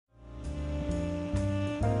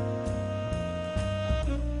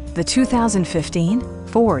the 2015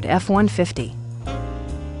 Ford F-150.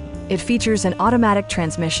 It features an automatic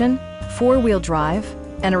transmission, four-wheel drive,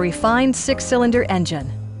 and a refined six-cylinder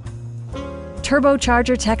engine.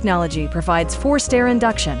 Turbocharger technology provides forced air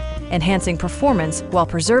induction, enhancing performance while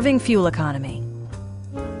preserving fuel economy.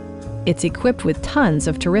 It's equipped with tons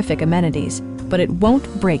of terrific amenities, but it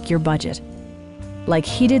won't break your budget. Like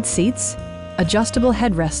heated seats, adjustable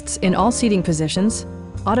headrests in all seating positions,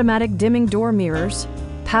 automatic dimming door mirrors,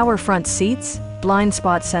 power front seats, blind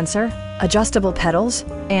spot sensor, adjustable pedals,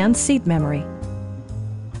 and seat memory.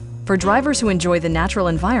 For drivers who enjoy the natural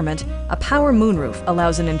environment, a power moonroof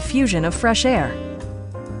allows an infusion of fresh air.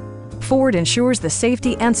 Ford ensures the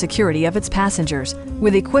safety and security of its passengers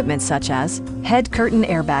with equipment such as head curtain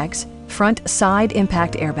airbags, front side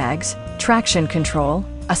impact airbags, traction control,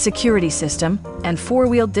 a security system, and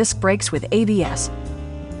four-wheel disc brakes with ABS.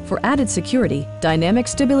 For added security, dynamic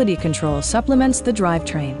stability control supplements the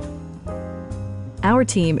drivetrain. Our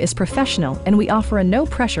team is professional and we offer a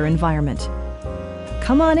no-pressure environment.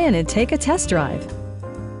 Come on in and take a test drive.